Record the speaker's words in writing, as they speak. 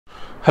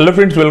Hello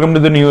friends, welcome to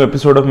the new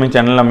episode of my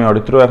channel. আমি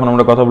অরিত্র। এখন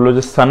আমরা কথা বলবো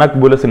যে সানাক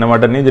বলে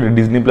সিনেমাটা নিয়ে, যেটা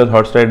ডিজনি প্লাস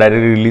হটস্টারে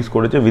ডাইরেক্ট রিলিজ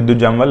করেছে। বিদ্যুৎ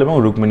জামওয়াল এবং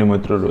রুকমিনি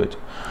মৈত্র রয়েছে।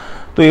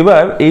 তো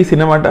এবার এই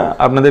সিনেমাটা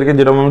আপনাদেরকে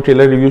যেরকম আমি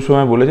ট্রেলার রিভিউর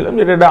সময় বলেছিলাম,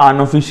 যেটা একটা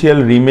আনঅফিসিয়াল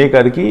রিমেক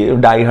আর কি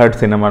ডাই হার্ড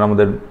সিনেমার,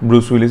 আমাদের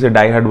ব্রুস উইলিসের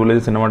ডাই হার্ড বলে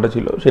যে সিনেমাটা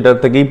ছিল সেটার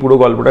থেকেই পুরো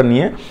গল্পটা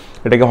নিয়ে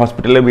এটাকে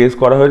হসপিটালে বেস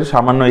করা হয়েছে।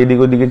 সামান্য এদিক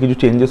ওদিকে কিছু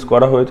চেঞ্জেস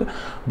করা হয়েছে,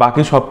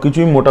 বাকি সব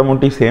কিছুই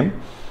মোটামুটি সেম।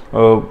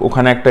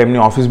 ওখানে একটা এমনি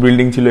অফিস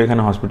বিল্ডিং ছিল,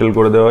 এখানে হসপিটাল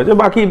করে দেওয়া হয়েছে।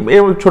 বাকি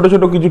ছোট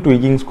ছোট কিছু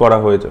টুইকিংস করা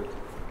হয়েছে।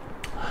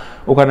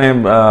 ওখানে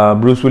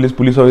ব্রুস উইলিস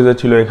পুলিশ অফিসার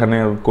ছিল, এখানে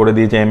করে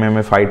দিয়েছে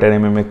MMA ফাইটার,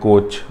 MMA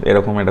কোচ,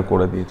 এরকম এটা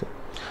করে দিয়েছে।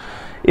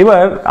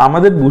 এবার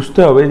আমাদের বুঝতে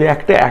হবে যে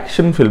একটা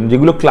অ্যাকশন ফিল্ম,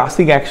 যেগুলো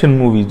ক্লাসিক অ্যাকশন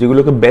মুভিজ,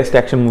 যেগুলোকে বেস্ট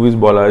অ্যাকশন মুভিজ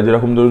বলা হয়,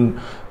 যেরকম ধরুন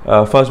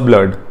ফার্স্ট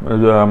ব্লাড,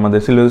 আমাদের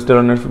সিলভাস্টার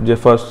স্ট্যালোনের যে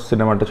ফার্স্ট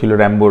সিনেমাটা ছিল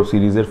র্যাম্বোর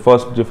সিরিজের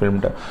ফার্স্ট যে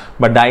ফিল্মটা,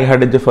 বা ডাই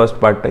হার্ডের যে ফার্স্ট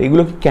পার্টটা,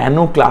 এগুলোকে কেন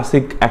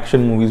ক্লাসিক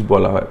অ্যাকশন মুভিজ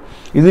বলা হয়?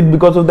 Is it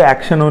because of the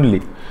action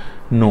only?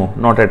 No,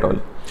 not at all.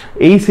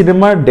 এই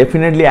সিনেমার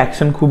ডেফিনেটলি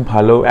অ্যাকশন খুব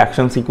ভালো,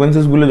 অ্যাকশন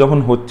সিকোয়েন্সেসগুলো যখন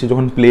হচ্ছে,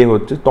 যখন প্লে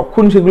হচ্ছে,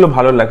 তখন সেগুলো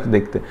ভালো লাগছে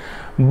দেখতে।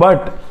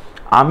 বাট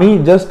আমি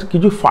জাস্ট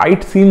কিছু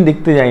ফাইট সিন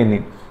দেখতে যাইনি।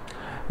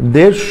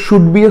 There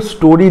should be a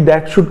story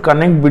that should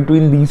connect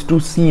between these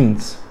two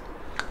scenes.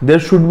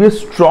 There should be a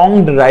strong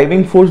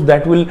driving force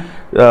that will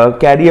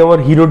carry our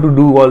hero to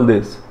do all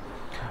this.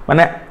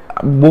 মানে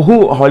বহু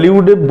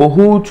হলিউডে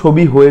বহু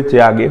ছবি হয়েছে,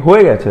 আগে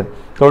হয়ে গেছে,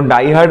 কারণ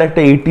ডাই হার্ড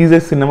একটা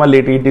 80s cinema,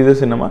 late 80s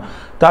cinema,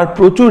 তার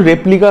প্রচুর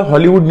রেপ্লিকা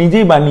হলিউড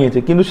নিজেই বানিয়েছে,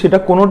 কিন্তু সেটা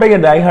কোনোটাই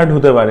ডাই হার্ড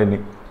হতে পারেনি,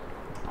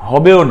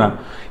 হবেও না।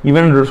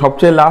 ইভেন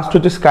সবচেয়ে লাস্ট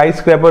হচ্ছে স্কাই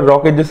স্ক্র্যাপার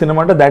রকের যে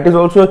সিনেমাটা, that is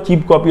also a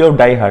cheap copy of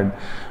die hard,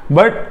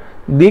 but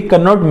they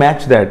can't match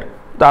that.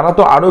 তারা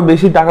তো আরও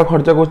বেশি টাকা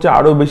খরচা করছে,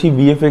 আরও বেশি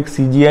VFX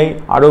CGI,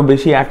 আরও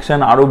বেশি অ্যাকশন,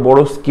 আরও বড়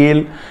scale,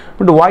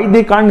 but why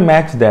they Kant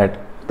match that?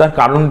 তার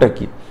কারণটা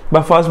কি? বা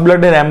ফার্স্ট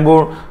ব্লাডের র্যাম্বো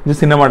যে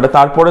সিনেমাটা,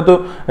 তারপরে তো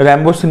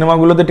র্যাম্বোর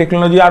সিনেমাগুলোতে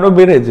টেকনোলজি আরও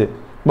বেড়েছে,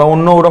 বা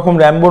অন্য ওরকম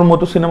র্যাম্বোর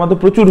মতো সিনেমা তো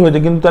প্রচুর হয়েছে,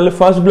 কিন্তু তাহলে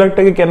ফার্স্ট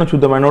ব্লাডটাকে কেন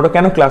ছুতে পারে না? ওটা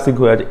কেন ক্লাসিক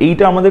হয়ে আছে?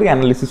 এইটা আমাদেরকে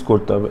অ্যানালিসিস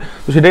করতে হবে।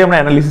 তো সেটাই আমরা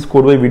অ্যানালিসিস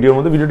করবো এই ভিডিওর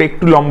মধ্যে। ভিডিওটা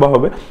একটু লম্বা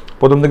হবে,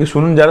 প্রথম থেকে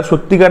শুনুন যারা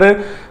সত্যিকারের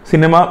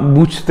সিনেমা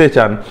বুঝতে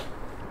চান।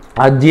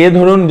 আর যে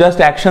ধরুন জাস্ট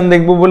অ্যাকশন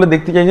দেখবো বলে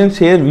দেখতে চাইছেন,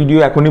 সে ভিডিও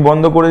এখনই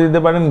বন্ধ করে দিতে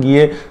পারেন,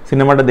 গিয়ে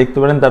সিনেমাটা দেখতে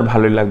পারেন, তার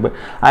ভালোই লাগবে।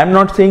 আই এম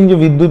নট সেইং যে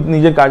বিদ্যুৎ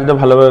নিজের কাজটা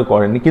ভালোভাবে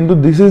করেনি, কিন্তু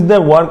this is the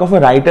work of a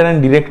writer and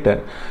director,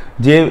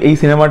 যে এই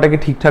সিনেমাটাকে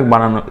ঠিকঠাক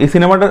বানানো। এই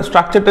সিনেমাটা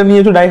স্ট্রাকচারটা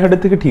নিয়েছো ডাই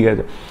হার্ডের থেকে, ঠিক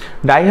আছে।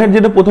 ডাই হার্ড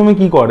যেটা প্রথমে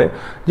কি করে,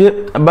 যে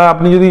বা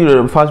আপনি যদি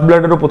ফার্স্ট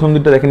ব্লাডেরও প্রথম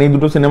দিকটা দেখেন, এই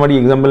দুটো সিনেমারই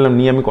এক্সাম্পল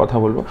নিয়ে আমি কথা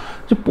বলবো,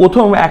 যে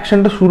প্রথম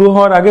অ্যাকশনটা শুরু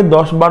হওয়ার আগে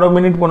 10-12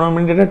 মিনিট 15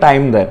 মিনিট একটা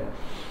টাইম দেয়,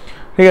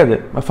 ঠিক আছে।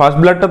 ফার্স্ট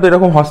ব্লাডটা তো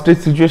এরকম হস্টেজ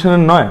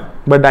সিচুয়েশনের নয়,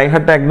 বা ডাই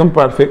হার্ডটা একদম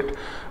পারফেক্ট,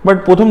 বাট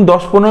প্রথম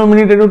 10-15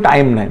 মিনিট একটু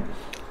টাইম নেয়।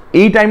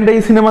 এই টাইমটা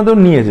এই সিনেমাতেও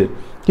নিয়েছে,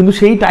 কিন্তু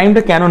সেই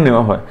টাইমটা কেন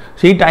নেওয়া হয়?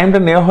 সেই টাইমটা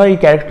নেওয়া হয় এই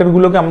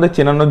ক্যারেক্টারগুলোকে আমাদের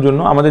চেনানোর জন্য।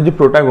 আমাদের যে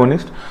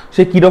প্রোটাগনিস্ট,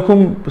 সে কীরকম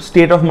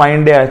স্টেট অফ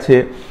মাইন্ডে আছে,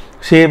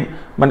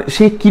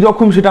 সে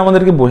কীরকম, সেটা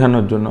আমাদেরকে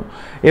বোঝানোর জন্য।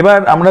 এবার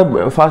আমরা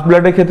ফার্স্ট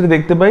ব্লাডের ক্ষেত্রে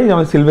দেখতে পাই যে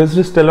আমাদের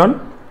সিলভেস্টার স্ট্যালোন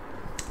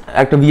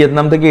একটা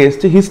ভিয়েতনাম থেকে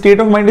এসছে, হি state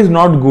of mind is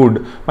not good,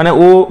 মানে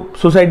ও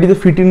সোসাইটিতে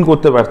ফিট ইন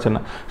করতে পারছে না।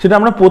 সেটা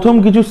আমরা প্রথম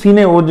কিছু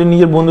সিনে, ও যে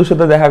নিজের বন্ধুর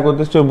সাথে দেখা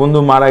করতে এসছে, ওর বন্ধু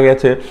মারা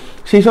গেছে,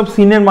 সেই সব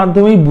সিনের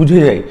মাধ্যমেই বুঝে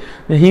যায়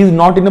যে he is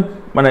not in a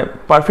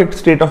perfect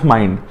state of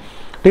mind,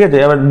 ঠিক আছে।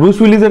 এবার ব্রুস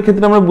উইলিসের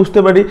ক্ষেত্রে আমরা বুঝতে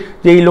পারি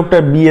যে এই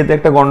লোকটার বিয়েতে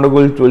একটা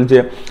গন্ডগোল চলছে,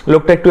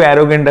 লোকটা একটু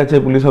অ্যারোগেন্ট আছে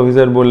পুলিশ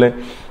অফিসার বলে।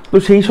 তো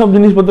সেই সব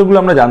জিনিসপত্রগুলো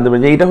আমরা জানতে পারি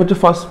যে এইটা হচ্ছে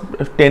ফার্স্ট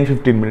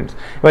 10-15 মিনিটস।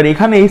 এবার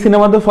এখানে এই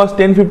সিনেমাতে ফার্স্ট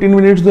 10-15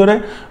 মিনিটস ধরে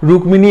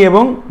রুকমিনি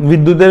এবং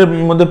বিদ্যুতের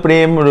মধ্যে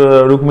প্রেম,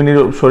 রুকমিনির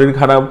শরীর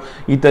খারাপ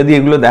ইত্যাদি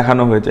এগুলো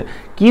দেখানো হয়েছে,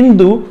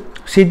 কিন্তু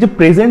সেই যে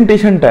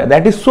প্রেজেন্টেশনটা,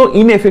 that is so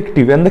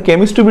ineffective, and the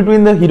chemistry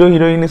between the hero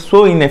heroine is so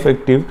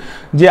ineffective,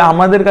 যে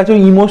আমাদের কাছে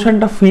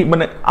ইমোশনটা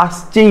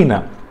আসছেই না।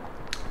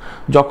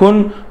 যখন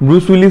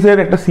ব্রুস উইলিসের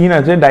একটা সিন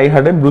আছে ডাই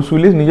হার্ডে, ব্রুস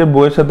উইলিস নিজের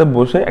বউয়ের সাথে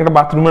বসে একটা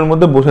বাথরুমের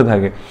মধ্যে বসে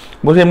থাকে,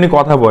 বসে এমনি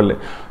কথা বলে,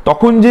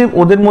 তখন যে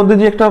ওদের মধ্যে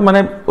যে একটা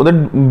ওদের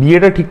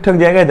বিয়েটা ঠিকঠাক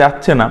জায়গায়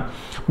যাচ্ছে না,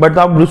 বাট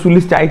তাও ব্রুস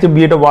উইলিস চাইছে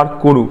বিয়েটা ওয়ার্ক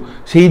করুক,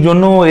 সেই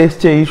জন্য ও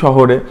এসছে এই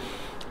শহরে,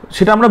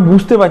 সেটা আমরা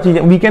বুঝতে পারছি।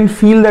 যে we can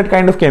feel that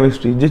kind of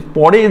chemistry, যে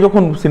পরে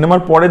যখন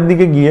সিনেমার পরের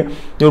দিকে গিয়ে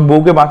ওর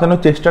বউকে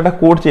বাঁচানোর চেষ্টাটা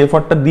করছে,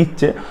 এফর্টটা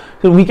দিচ্ছে,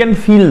 we can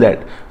feel that.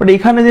 But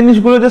এখানে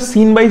জিনিসগুলো জাস্ট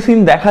সিন বাই সিন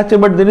দেখাচ্ছে,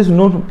 but there is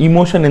no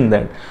emotion in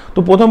that. তো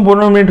প্রথম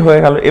 15 মিনিট হয়ে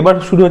গেল, এবার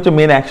শুরু হচ্ছে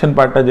মেন অ্যাকশন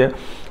পার্টটা। যে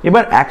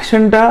এবার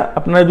অ্যাকশনটা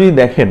আপনারা যদি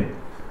দেখেন,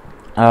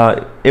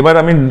 এবার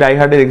আমি ডাই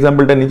হার্ডের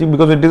এক্সাম্পলটা নিচ্ছি,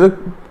 because it is a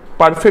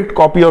perfect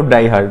copy of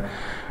die hard.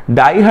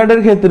 Die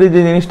হার্ডের ক্ষেত্রে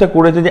যে জিনিসটা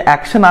করেছে, যে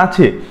অ্যাকশন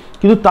আছে,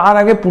 কিন্তু তার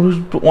আগে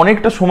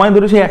অনেকটা সময়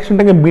ধরে সেই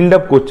অ্যাকশনটাকে বিল্ড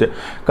আপ করছে।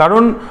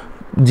 কারণ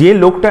যে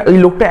লোকটা, ওই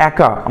লোকটা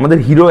একা, আমাদের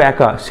হিরো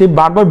একা, সে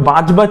বারবার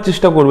বাঁচবার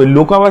চেষ্টা করবে,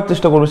 লোকাবার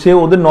চেষ্টা করবে, সে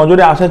ওদের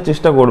নজরে আসার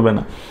চেষ্টা করবে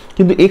না।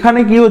 কিন্তু এখানে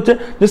কি হচ্ছে,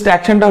 জাস্ট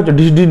অ্যাকশনটা হচ্ছে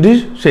ডিশ ডিশ ডিশ,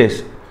 শেষ,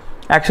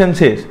 অ্যাকশন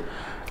শেষ,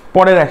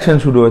 পরের অ্যাকশন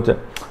শুরু হচ্ছে।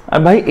 আর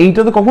ভাই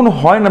এইটা তো কখনো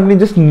হয় না, আপনি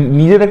জাস্ট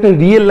নিজের একটা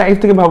রিয়েল লাইফ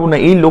থেকে ভাবুন না,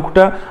 এই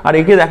লোকটা আর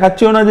একে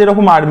দেখাচ্ছেও না যে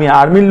এরকম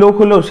আর্মির লোক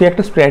হলেও সে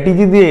একটা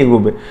স্ট্র্যাটেজি দিয়ে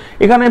এগোবে।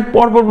 এখানে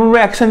পরপর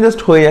অ্যাকশন জাস্ট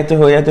হয়ে যাচ্ছে।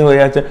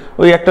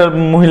 ওই একটা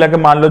মহিলাকে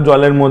মারলো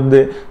জলের মধ্যে,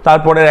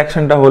 তারপরের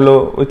অ্যাকশনটা হলো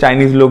ওই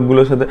চাইনিজ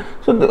লোকগুলোর সাথে,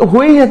 সো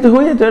হয়ে যাচ্ছে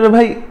আরে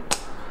ভাই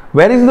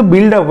where is the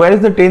build up, where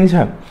is the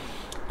tension.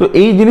 তো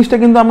এই জিনিসটা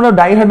কিন্তু আমরা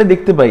ডাই হার্ডে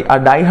দেখতে পাই, আর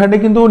ডাই হার্ডে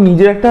কিন্তু ও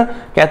নিজের একটা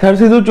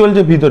ক্যাথারসিসও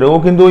চলছে ভিতরে। ও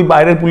কিন্তু ওই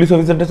বাইরের পুলিশ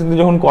অফিসারটার সাথে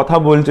যখন কথা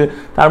বলছে,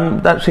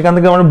 তার সেখান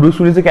থেকে আমরা ব্রুস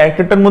উইলিসের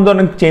ক্যারেক্টারটার মধ্যে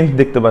অনেক চেঞ্জ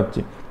দেখতে পাচ্ছি,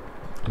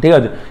 ঠিক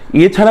আছে।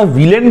 এছাড়া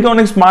ভিলেনকে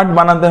অনেক স্মার্ট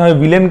বানাতে হয়,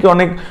 ভিলেনকে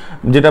অনেক,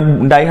 যেটা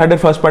ডাই হার্ডের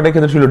ফার্স্ট পার্টের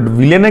ক্ষেত্রে ছিল,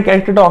 ভিলেনের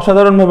ক্যারেক্টারটা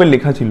অসাধারণভাবে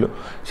লেখা ছিল,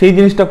 সেই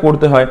জিনিসটা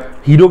করতে হয়।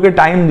 হিরোকে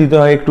টাইম দিতে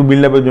হয় একটু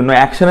বিল্ড আপের জন্য,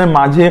 অ্যাকশনের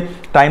মাঝে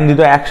টাইম দিতে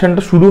হয়,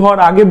 অ্যাকশনটা শুরু হওয়ার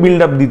আগে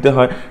বিল্ড আপ দিতে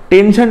হয়,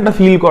 টেনশনটা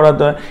ফিল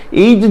করাতে হয়।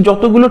 এই যে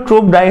যতগুলো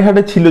ট্রোপ ডাই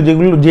হার্ডে ছিল,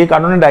 যে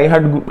কারণে ডাই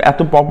হার্ড এত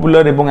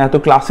পপুলার এবং এত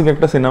ক্লাসিক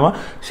একটা সিনেমা,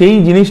 সেই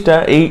জিনিসটা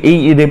এই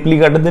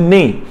রেপ্লিকাটাতে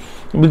নেই,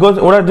 বিকজ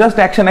ওরা জাস্ট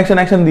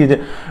অ্যাকশন দিয়েছে।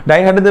 Die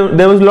হার্ডে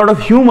there was lot of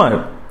humour,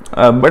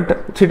 but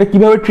সেটা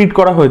কিভাবে ট্রিট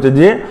করা হয়েছে,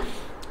 যে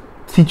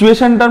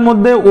সিচুয়েশনটার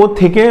মধ্যে ও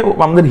থেকে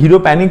আমাদের হিরো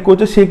প্যানিক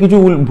করছে, সে কিছু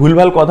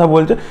ভুলভাল কথা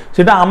বলছে,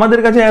 সেটা আমাদের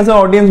কাছে অ্যাজ এ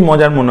অডিয়েন্স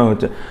মজার মনে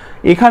হচ্ছে।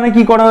 এখানে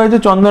কি করা হয়েছে,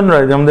 চন্দন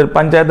রায়, আমাদের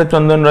পঞ্চায়েতের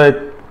চন্দন রায়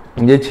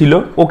যে ছিল,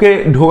 ওকে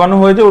ঢোকানো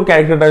হয়েছে, ওর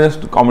ক্যারেক্টারটা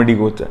জাস্ট কমেডি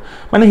করছে,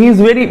 মানে হি ইজ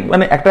ভেরি,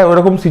 মানে একটা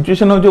ওরকম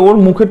সিচুয়েশন হচ্ছে, ওর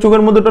মুখের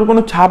চোখের মধ্যে ওটার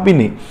কোনো ছাপই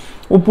নেই,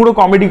 ও পুরো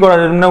কমেডি করা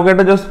যায়, মানে ওকে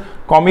একটা জাস্ট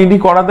কমেডি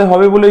করাতে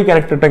হবে বলে ওই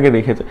ক্যারেক্টারটাকে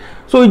রেখেছে।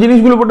 সো ওই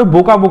জিনিসগুলো বড়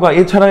বোকা।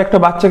 এছাড়া একটা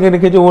বাচ্চাকে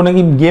রেখেছে, ও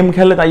নাকি গেম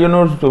খেলে, তাই জন্য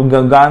ওর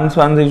গান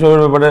ফান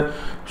এইসবের ব্যাপারে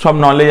সব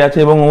নলেজ আছে,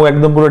 এবং ও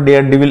একদম পুরো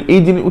ডেয়ার ডেভিল। এই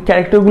জিনিস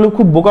ক্যারেক্টারগুলো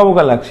খুব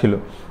বোকা লাগছিল,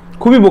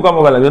 খুবই বোকা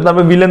লাগছিল।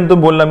 তারপরে ভিলেন তো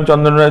বললাম,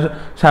 চন্দন রায়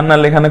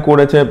সান্যাল এখানে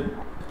করেছে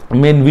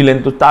মেন ভিলেন,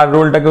 তো তার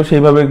রোলটাকেও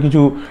সেইভাবে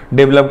কিছু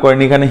ডেভেলপ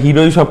করেনি, এখানে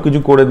হিরোই সব কিছু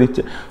করে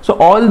দিচ্ছে। So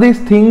all this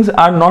things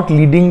are not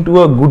leading to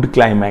a good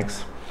climax.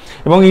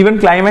 এবং ইভেন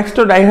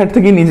ক্লাইম্যাক্সটাও ডাই হার্ড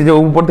থেকে নিচে, যে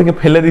উপর থেকে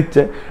ফেলে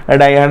দিচ্ছে,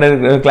 ডাই হার্ডের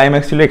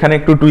ক্লাইম্যাক্স ছিল, এখানে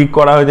একটু টুইক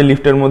করা হয়েছে,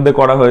 লিফটের মধ্যে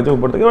করা হয়েছে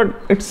উপর থেকে, বাট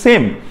ইটস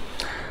সেম।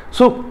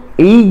 সো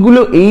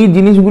এই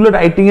জিনিসগুলো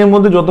রাইটিংয়ের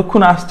মধ্যে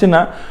যতক্ষণ আসছে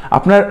না,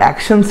 আপনার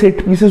অ্যাকশন সেট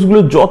পিসেসগুলো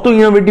যত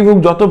ইনোভেটিভ হোক,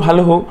 যত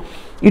ভালো হোক,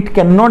 it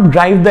can not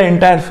drive the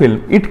entire film.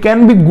 It can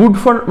be good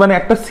for, মানে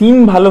একটা সিন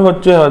ভালো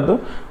হচ্ছে হয়তো,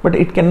 but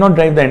it can not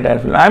drive the entire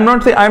film. I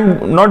am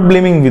not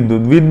blaming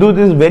বিদ্যুৎ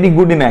is very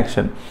good in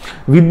action,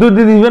 বিদ্যুৎ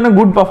is even a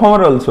good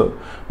performer also,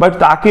 but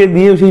তাকে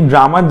দিয়ে সেই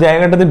ড্রামার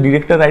জায়গাটাতে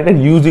ডিরেক্টর রাইটার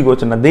ইউজই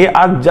করছে না, দে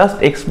আর জাস্ট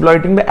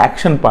এক্সপ্লয়েটিং দ্য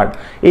অ্যাকশন পার্ট।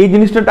 এই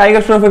জিনিসটা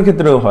টাইগার শ্রফের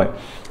ক্ষেত্রেও হয়,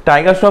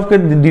 টাইগার শ্রফকে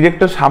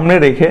ডিরেক্টর সামনে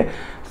রেখে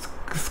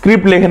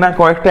স্ক্রিপ্ট লেখে না,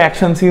 কয়েকটা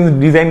অ্যাকশন সিন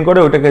ডিজাইন করে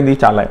ওটাকে দিয়ে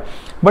চালায়,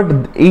 বাট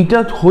এইটা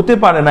হতে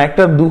পারে না।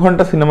 একটা 2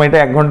 ঘন্টা সিনেমা, এটা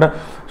 1 ঘন্টা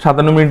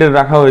 57 মিনিটের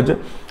রাখা হয়েছে,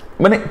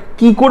 মানে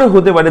কি করে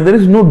হতে পারে? There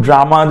is no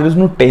drama, there is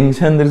no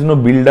tension, there is no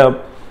build up.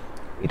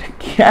 এটা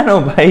কেন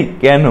ভাই,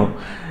 কেন?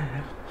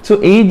 সো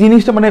এই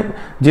জিনিসটা, মানে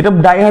যেটা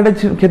ডাই হার্ডের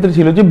ক্ষেত্রে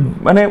ছিল, যে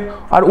মানে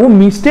আর ও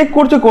মিস্টেক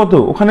করছে কত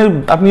ওখানে।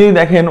 আপনি যদি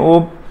দেখেন, ও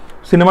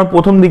সিনেমার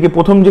প্রথম দিকে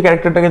প্রথম যে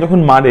ক্যারেক্টারটাকে যখন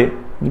মারে,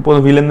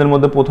 ভিলেনদের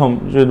মধ্যে প্রথম,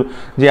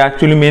 যে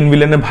অ্যাকচুয়ালি মেন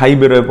ভিলেনের ভাই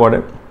বেরোয় পড়ে,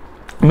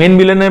 মেন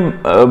ভিলেনের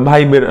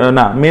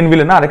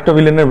আরেকটা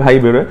ভিলেনের ভাই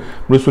বেরোয়,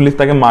 ব্রুস উইলিস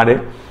তাকে মারে।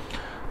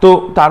 তো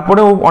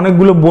তারপরে ও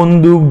অনেকগুলো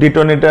বন্দুক,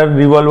 ডেটোনেটার,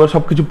 রিভলভার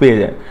সব কিছু পেয়ে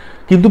যায়,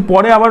 কিন্তু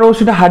পরে আবার ও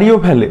সেটা হারিয়েও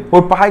ফেলে,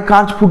 ওর পায়ে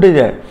কাঁচ ফুটে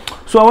যায়।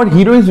 So our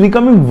hero is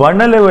becoming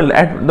vulnerable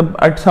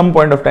at some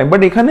point of time.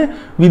 But এখানে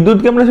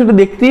বিদ্যুৎকে আমরা সেটা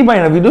দেখতেই পাই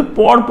না, বিদ্যুৎ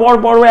পর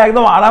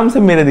একদম আরামসে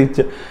মেরে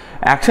দিচ্ছে।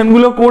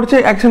 অ্যাকশনগুলো করছে,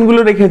 অ্যাকশনগুলো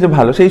রেখেছে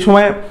ভালো। সেই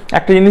সময়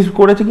একটা জিনিস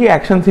করেছে কি,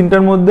 অ্যাকশন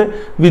সিনটার মধ্যে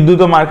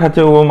বিদ্যুৎও মার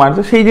খাচ্ছে, ও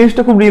মারছে, সেই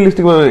জিনিসটা খুব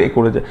রিয়েলিস্টিকভাবে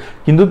করেছে।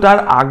 কিন্তু তার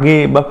আগে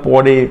বা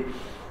পরে,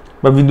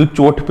 বা বিদ্যুৎ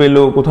চোট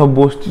পেলো, কোথাও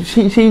বসছে,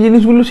 সেই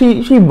জিনিসগুলো,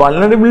 সেই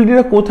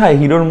ভালনারেবিলিটিটা কোথায়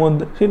হিরোর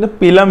মধ্যে, সেটা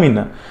পেলামই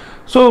না।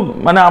 সো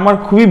মানে আমার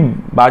খুবই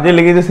বাজে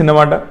লেগেছে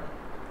সিনেমাটা,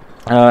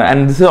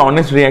 and this is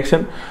honest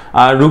reaction.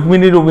 আর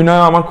রুক্মিণীর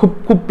অভিনয় আমার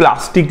খুব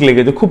প্লাস্টিক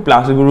লেগেছে, খুব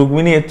প্লাস্টিক।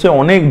 রুক্মিণী এর চেয়ে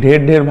অনেক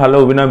ঢের ভালো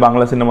অভিনয়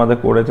বাংলা সিনেমাতে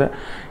করেছে।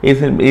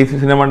 এই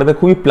সিনেমাটাতে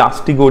খুবই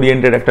প্লাস্টিক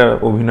ওরিয়েন্টেড একটা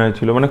অভিনয়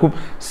ছিল, মানে খুব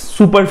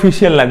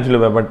সুপারফিশিয়াল লাগছিল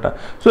ব্যাপারটা।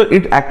 So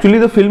actually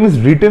the film is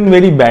written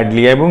very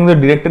badly, এবং the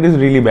director is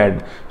really bad,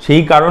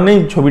 সেই কারণেই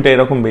ছবিটা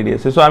এরকম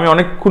বেরিয়েছে। সো আমি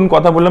অনেকক্ষণ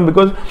কথা বললাম,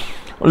 বিকজ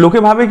লোকে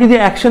ভাবে কি যে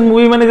অ্যাকশন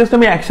মুভি মানে জাস্ট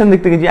আমি অ্যাকশন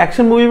দেখতে গেছি।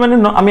 অ্যাকশন মুভি মানে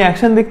আমি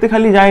অ্যাকশন দেখতে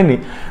খালি যাইনি,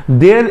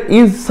 there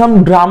is some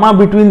drama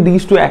between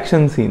this to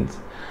action scenes.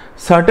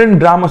 Certain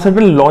drama,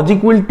 certain logic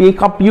will take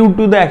up you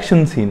to the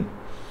action scene.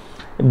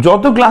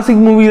 যত ক্লাসিক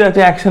মুভি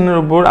আছে অ্যাকশনের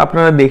উপর,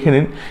 আপনারা দেখে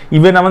নিন।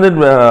 ইভেন আমাদের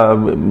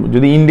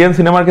যদি ইন্ডিয়ান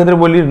সিনেমার ক্ষেত্রে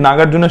বলি,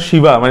 নাগার্জুনের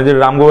শিবা, মানে যে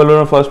রাম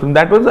গোপালের first film,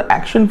 that was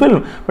action film,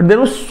 but there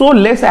was so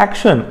less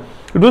action.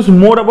 It was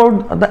more about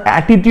the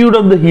attitude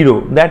of the hero,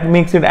 that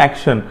makes it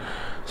action.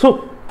 So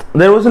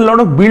there was a lot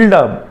of build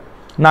up.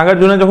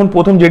 Nagarjuna যখন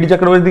প্রথম JD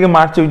চক্রবর্তীর দিকে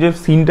মারছে, ওই যে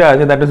সিনটা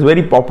আছে, that is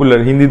very popular,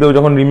 হিন্দিতেও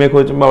যখন রিমেক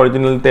হয়েছে বা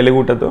অরিজিনাল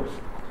তেলেগুটাতেও,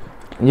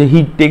 যে he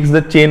takes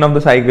the chain of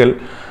the cycle.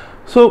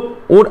 So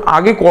ওর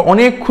আগে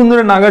অনেকক্ষণ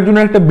ধরে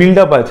নাগার্জুনার একটা বিল্ড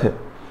আপ আছে,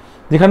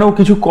 যেখানে ও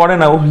কিছু করে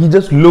না, ও he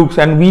just looks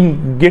and we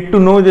get to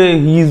know যে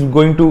he is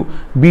going to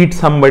bit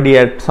somebody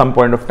at some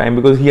point of time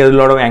because he has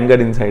lot of anger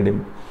inside him.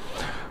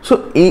 So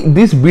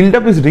this build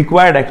up is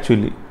required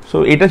actually. So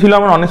এটা ছিল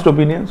আমার honest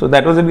opinion. So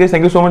that was it guys,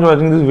 thank you so much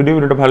watching this video.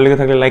 ভিডিওটা ভালো লেগে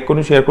থাকলে like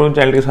করুন, share করুন,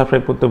 চ্যানেলকে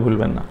সাবস্ক্রাইব করতে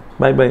ভুলবেন না।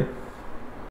 Bye bye.